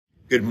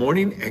Good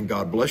morning and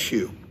God bless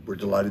you. We're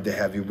delighted to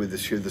have you with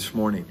us here this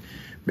morning.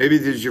 Maybe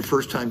this is your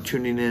first time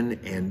tuning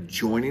in and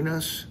joining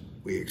us.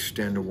 We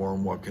extend a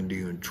warm welcome to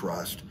you and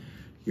trust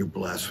you're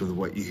blessed with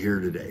what you hear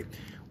today.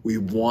 We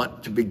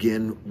want to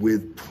begin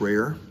with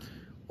prayer.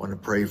 Want to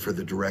pray for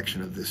the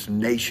direction of this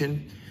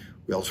nation.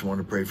 We also want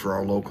to pray for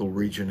our local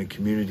region and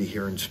community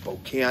here in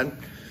Spokane.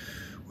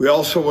 We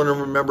also want to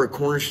remember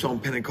Cornerstone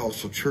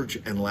Pentecostal Church,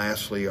 and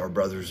lastly, our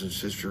brothers and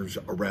sisters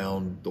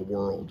around the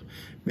world.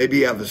 Maybe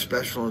you have a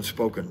special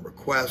unspoken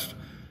request.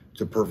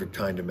 It's a perfect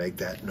time to make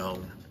that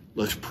known.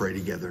 Let's pray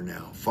together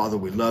now. Father,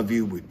 we love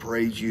you. We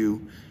praise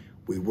you.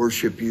 We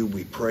worship you.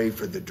 We pray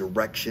for the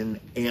direction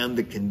and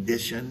the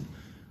condition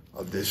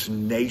of this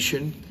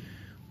nation.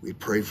 We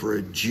pray for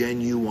a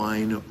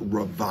genuine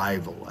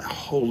revival, a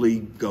Holy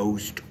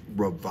Ghost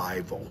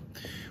revival.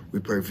 We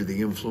pray for the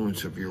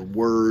influence of your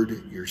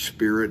word, your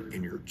spirit,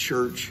 and your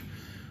church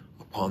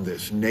upon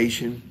this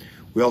nation.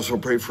 We also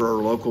pray for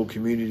our local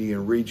community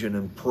and region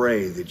and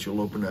pray that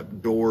you'll open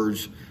up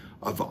doors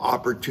of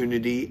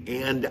opportunity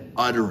and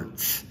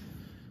utterance.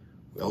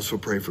 We also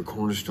pray for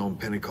Cornerstone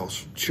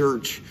Pentecostal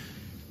Church,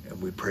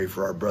 and we pray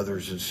for our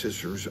brothers and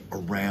sisters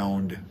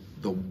around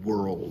the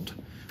world.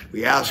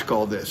 We ask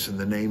all this in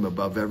the name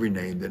above every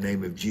name, the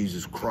name of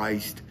Jesus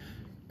Christ.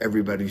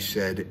 Everybody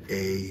said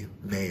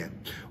amen.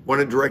 I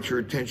want to direct your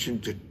attention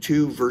to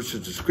two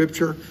verses of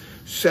scripture.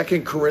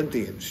 2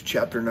 Corinthians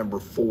chapter number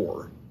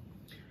 4.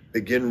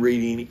 Begin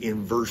reading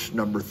in verse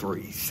number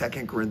 3.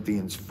 2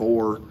 Corinthians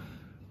 4,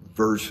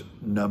 verse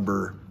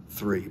number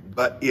 3.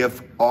 But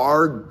if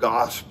our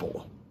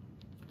gospel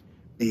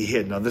be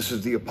hid. Now this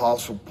is the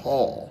Apostle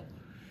Paul.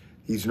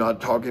 He's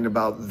not talking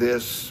about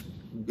this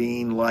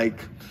being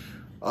like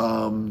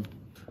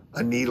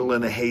a needle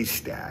in a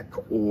haystack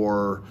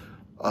or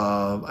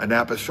an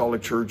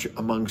apostolic church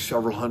among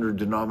several hundred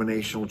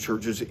denominational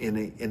churches in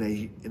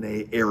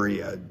a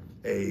area,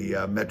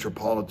 a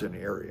metropolitan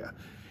area.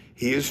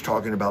 He is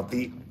talking about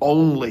the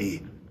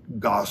only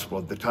gospel.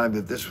 At the time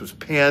that this was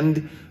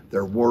penned,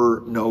 there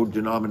were no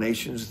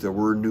denominations. There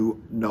were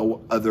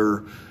no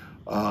other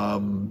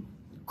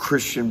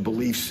Christian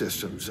belief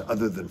systems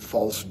other than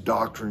false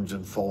doctrines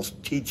and false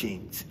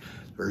teachings.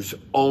 There's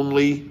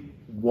only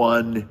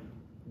one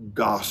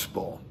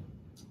gospel.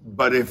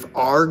 But if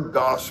our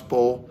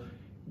gospel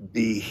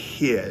be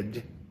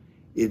hid,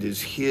 it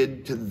is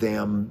hid to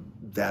them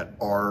that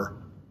are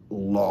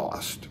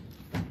lost.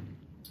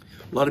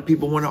 A lot of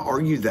people want to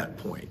argue that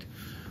point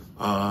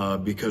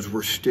because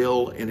we're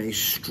still in a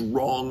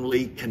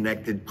strongly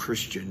connected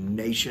Christian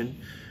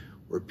nation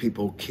where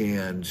people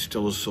can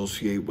still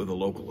associate with a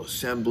local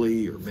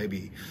assembly or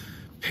maybe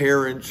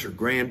parents or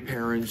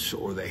grandparents,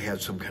 or they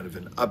had some kind of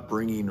an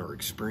upbringing or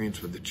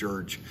experience with the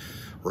church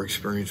or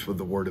experience with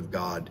the Word of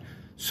God.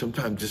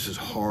 Sometimes this is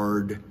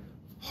hard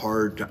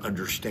to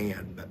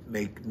understand, but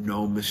make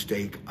no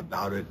mistake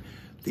about it.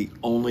 The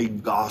only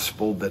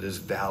gospel that is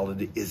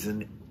valid is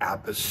an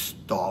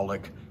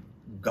apostolic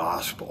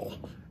gospel.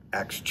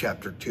 Acts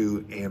chapter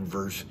 2 and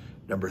verse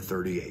number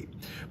 38.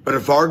 But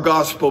if our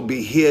gospel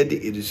be hid,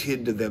 it is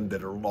hid to them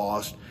that are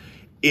lost,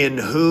 in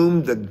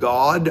whom the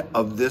God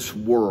of this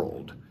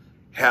world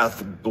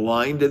hath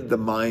blinded the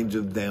minds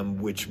of them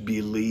which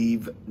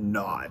believe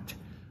not,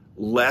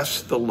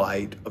 lest the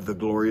light of the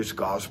glorious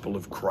gospel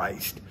of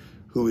Christ,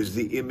 who is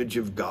the image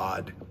of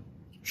God,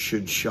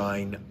 should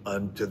shine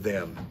unto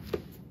them.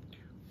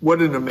 What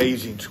an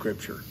amazing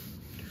scripture.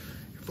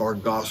 If our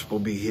gospel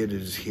be hid,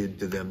 it is hid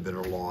to them that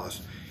are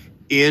lost,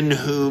 in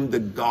whom the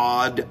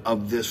God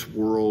of this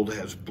world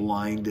has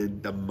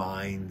blinded the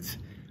minds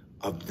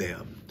of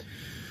them.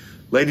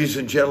 Ladies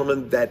and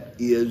gentlemen, that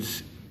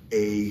is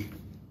a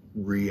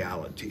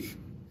reality.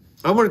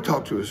 I want to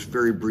talk to us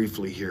very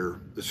briefly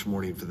here this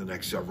morning for the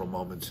next several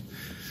moments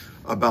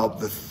about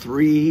the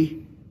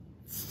three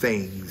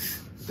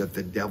things that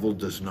the devil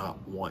does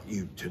not want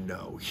you to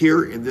know.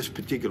 Here in this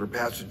particular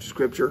passage of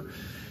scripture,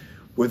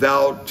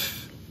 without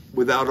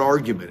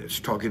argument,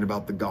 it's talking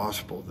about the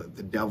gospel, that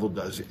the devil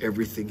does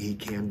everything he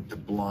can to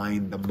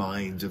blind the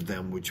minds of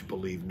them which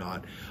believe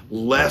not,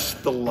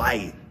 lest the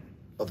light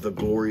of the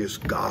glorious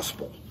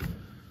gospel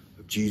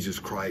of Jesus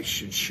Christ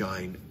should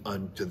shine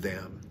unto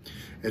them.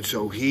 And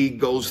so he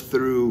goes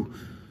through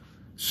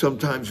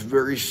sometimes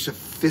very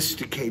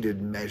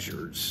sophisticated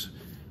measures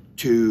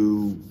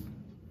to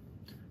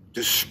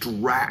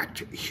distract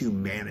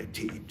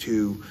humanity,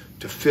 to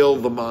fill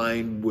the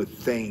mind with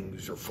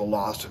things or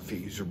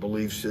philosophies or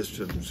belief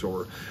systems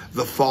or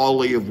the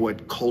folly of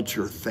what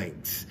culture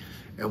thinks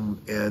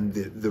and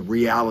the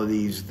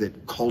realities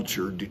that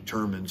culture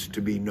determines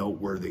to be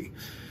noteworthy.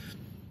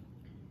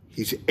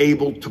 He's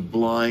able to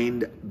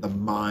blind the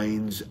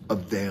minds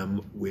of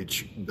them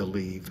which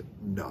believe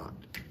not.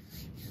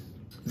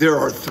 There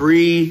are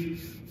three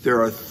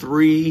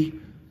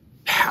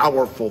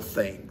powerful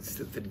things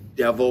that the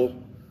devil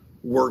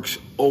works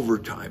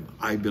overtime,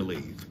 I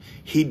believe.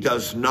 He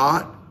does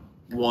not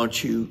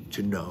want you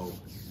to know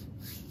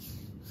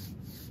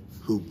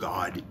who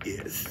God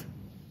is.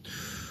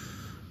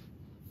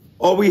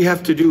 All we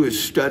have to do is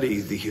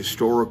study the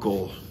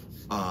historical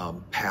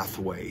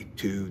pathway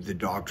to the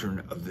doctrine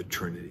of the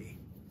Trinity.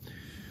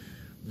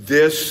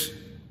 This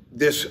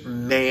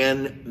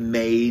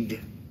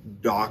man-made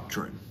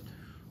doctrine,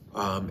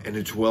 and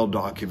it's well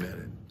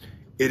documented.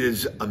 It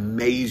is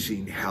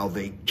amazing how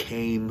they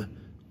came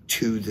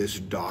to this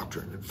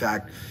doctrine. In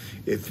fact,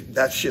 if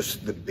that's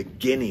just the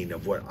beginning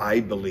of what I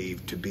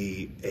believe to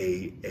be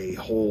a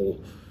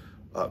whole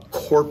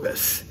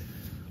corpus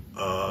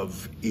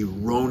of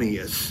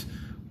erroneous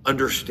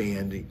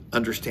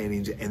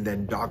understandings and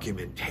then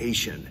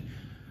documentation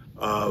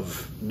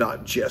of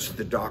not just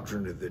the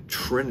doctrine of the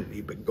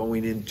Trinity, but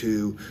going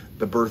into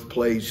the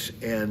birthplace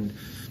and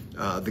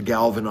the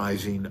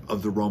galvanizing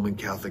of the Roman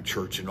Catholic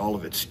Church and all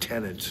of its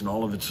tenets and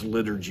all of its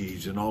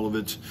liturgies and all of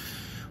its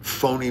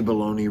phony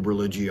baloney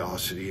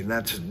religiosity. And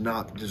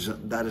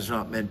that is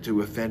not meant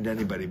to offend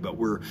anybody, but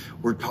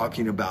we're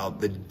talking about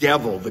the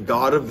devil, the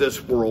god of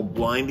this world,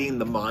 blinding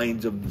the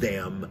minds of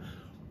them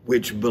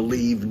which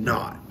believe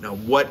not. Now,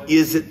 what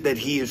is it that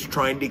he is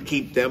trying to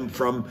keep them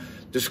from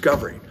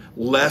discovering?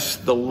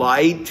 Lest the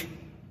light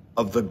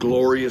of the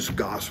glorious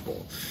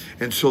gospel.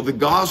 And so the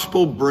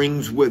gospel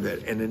brings with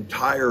it an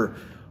entire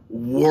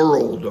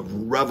world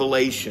of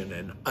revelation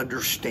and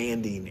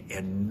understanding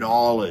and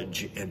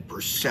knowledge and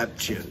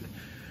perception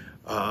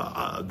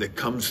that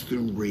comes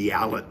through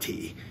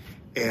reality.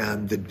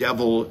 And the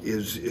devil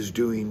is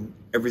doing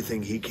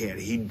everything he can.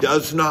 He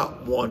does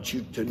not want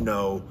you to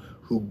know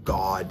who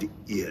God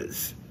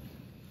is.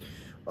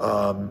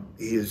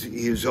 He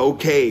is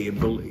okay.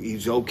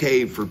 He's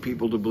okay for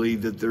people to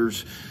believe that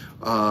there's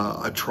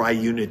a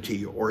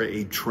triunity or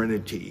a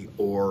trinity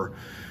or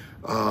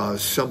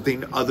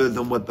something other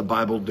than what the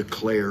Bible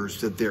declares,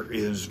 that there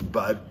is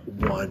but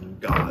one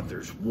God.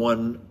 There's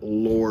one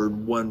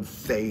Lord, one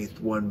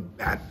faith, one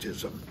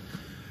baptism.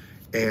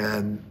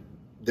 And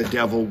the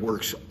devil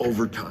works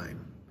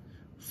overtime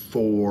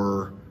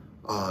for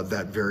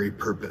that very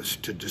purpose,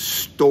 to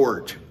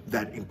distort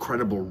that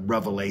incredible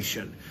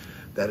revelation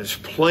that is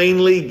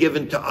plainly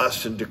given to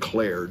us and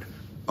declared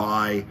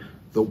by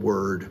the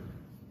Word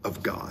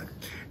of God.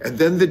 And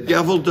then the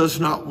devil does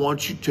not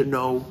want you to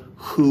know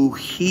who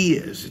he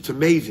is. It's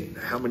amazing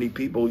how many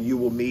people you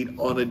will meet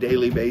on a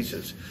daily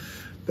basis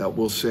that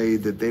will say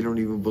that they don't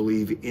even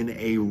believe in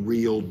a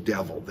real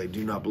devil. They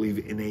do not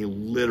believe in a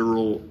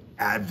literal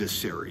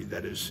adversary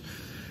that is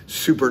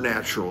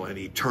supernatural and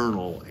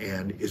eternal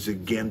and is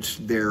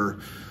against their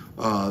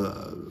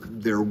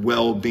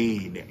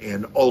well-being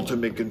and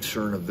ultimate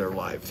concern of their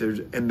life.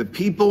 And the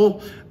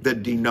people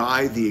that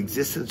deny the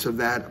existence of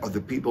that are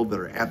the people that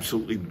are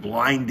absolutely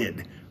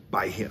blinded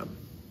by him.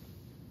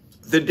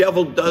 The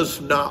devil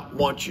does not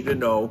want you to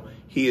know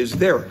he is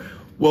there.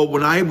 Well,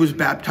 when I was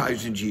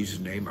baptized in Jesus'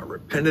 name, I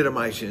repented of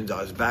my sins,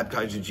 I was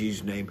baptized in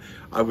Jesus' name,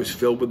 I was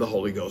filled with the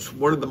Holy Ghost.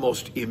 One of the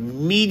most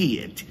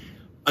immediate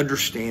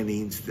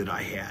understandings that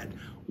I had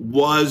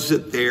was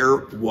that there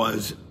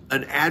was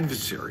an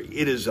adversary.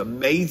 It is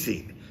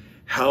amazing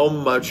how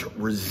much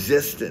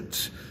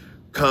resistance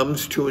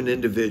comes to an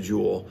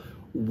individual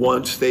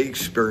once they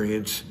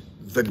experience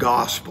the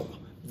gospel,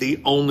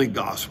 the only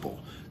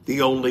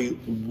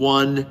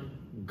one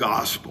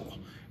gospel.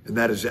 And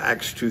that is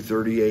Acts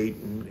 2:38,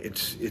 and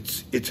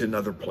it's in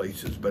other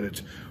places, but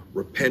it's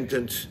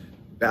repentance,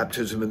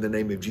 baptism in the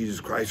name of Jesus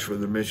Christ for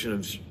the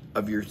remission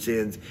of your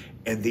sins,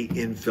 and the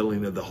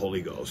infilling of the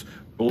Holy Ghost.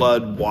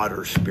 Blood,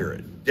 water,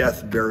 spirit,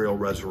 death, burial,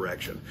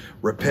 resurrection,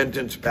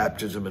 repentance,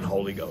 baptism, and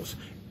Holy Ghost.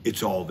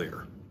 It's all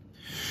there.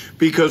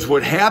 Because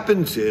what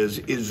happens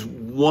is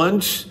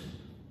once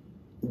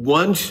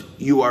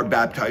you are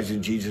baptized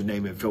in Jesus'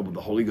 name and filled with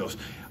the Holy Ghost,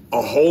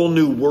 a whole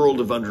new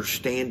world of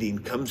understanding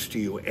comes to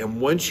you.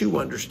 And once you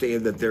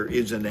understand that there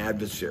is an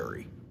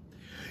adversary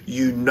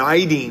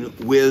uniting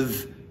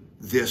with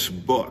this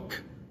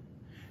book,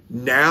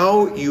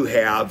 now you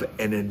have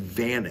an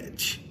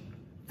advantage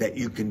that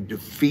you can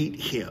defeat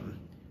him,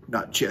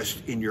 not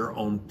just in your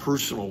own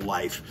personal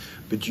life,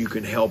 but you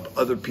can help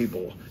other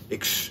people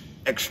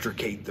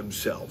extricate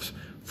themselves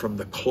from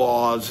the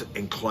claws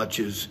and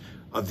clutches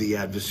of the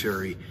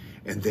adversary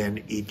and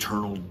then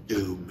eternal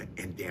doom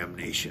and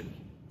damnation.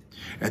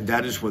 And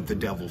that is what the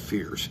devil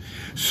fears.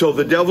 So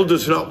the devil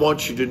does not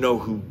want you to know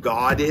who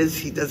God is.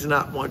 He does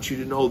not want you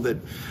to know that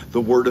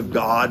the Word of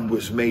God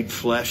was made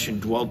flesh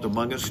and dwelt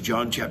among us.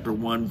 John chapter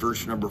 1,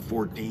 verse number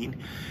 14.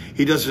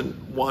 He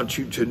doesn't want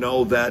you to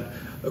know that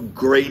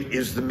great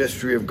is the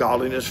mystery of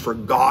godliness, for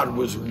God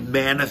was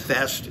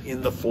manifest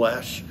in the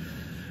flesh.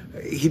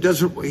 He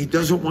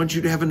doesn't want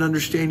you to have an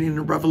understanding and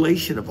a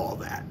revelation of all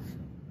that.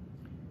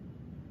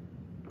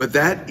 But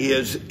that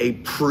is a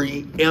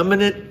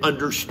preeminent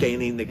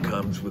understanding that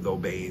comes with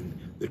obeying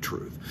the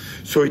truth.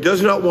 So he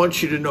does not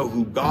want you to know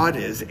who God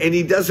is, and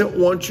he doesn't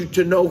want you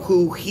to know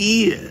who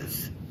he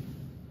is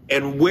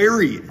and where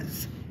he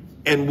is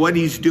and what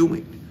he's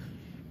doing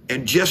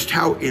and just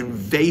how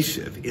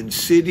invasive,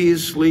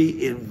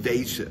 insidiously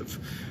invasive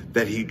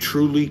that he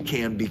truly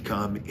can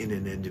become in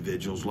an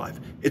individual's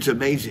life. It's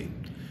amazing.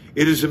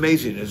 It is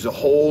amazing. It's a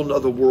whole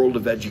other world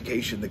of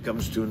education that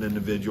comes to an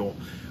individual,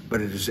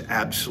 but it is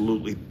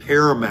absolutely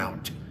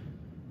paramount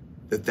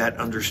that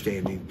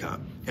understanding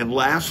come. And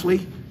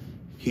lastly,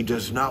 he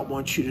does not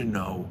want you to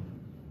know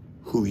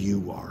who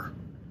you are.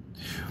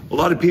 A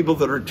lot of people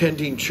that are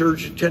attended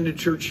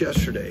church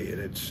yesterday,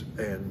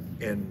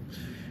 and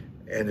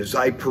as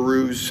I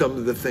peruse some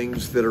of the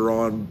things that are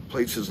on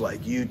places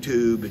like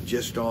YouTube and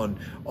just on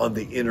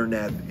the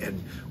internet,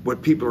 and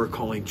what people are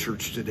calling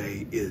church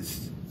today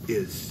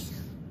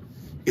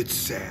it's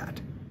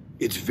sad.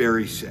 It's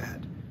very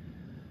sad.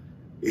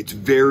 It's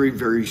very,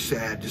 very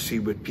sad to see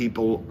what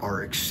people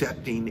are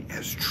accepting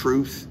as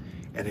truth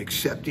and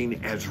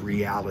accepting as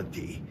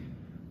reality,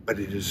 but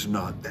it is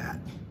not that.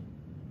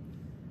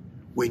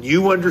 When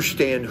you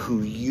understand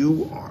who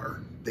you are,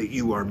 that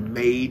you are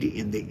made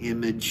in the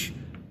image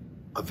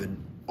of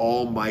an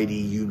almighty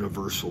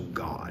universal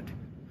God,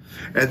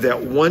 and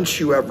that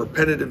once you have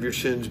repented of your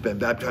sins, been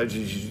baptized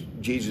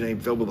in Jesus' name,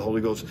 filled with the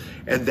Holy Ghost,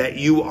 and that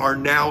you are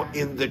now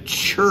in the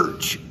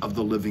church of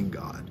the living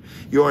God.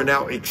 You are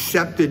now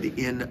accepted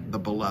in the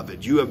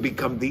beloved. You have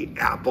become the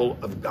apple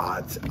of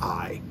God's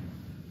eye.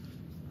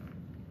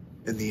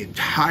 And the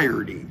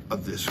entirety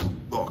of this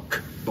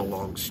book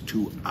belongs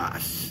to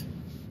us.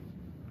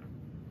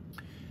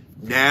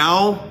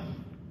 Now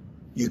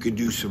you can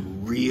do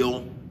some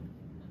real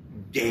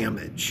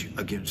damage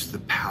against the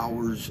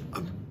powers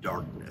of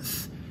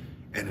darkness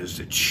and as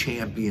a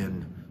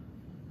champion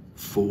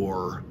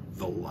for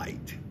the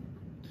light.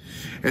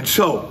 And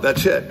so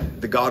that's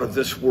it. The God of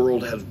this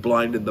world has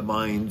blinded the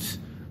minds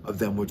of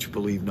them which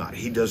believe not.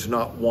 He does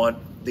not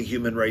want the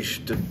human race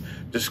to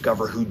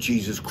discover who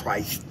Jesus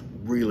Christ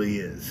really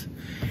is.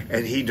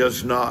 And he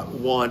does not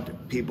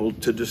want people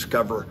to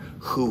discover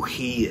who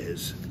he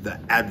is, the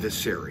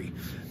adversary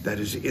that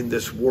is in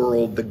this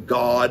world, the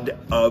God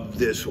of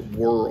this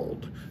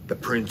world, the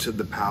prince of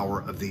the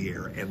power of the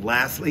air. And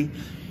lastly,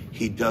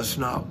 he does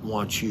not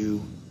want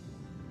you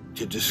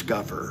to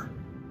discover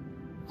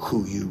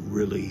who you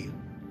really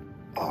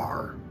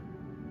are.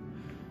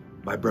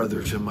 My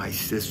brothers and my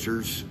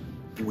sisters,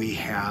 we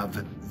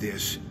have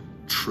this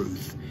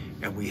truth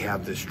and we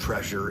have this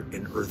treasure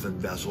in earthen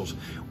vessels.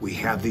 We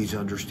have these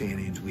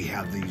understandings. We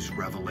have these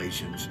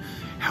revelations.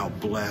 How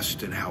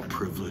blessed and how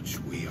privileged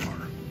we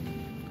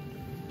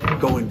are.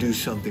 Go and do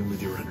something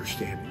with your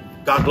understanding.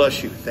 God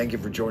bless you. Thank you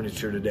for joining us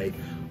here today.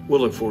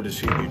 We'll look forward to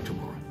seeing you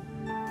tomorrow.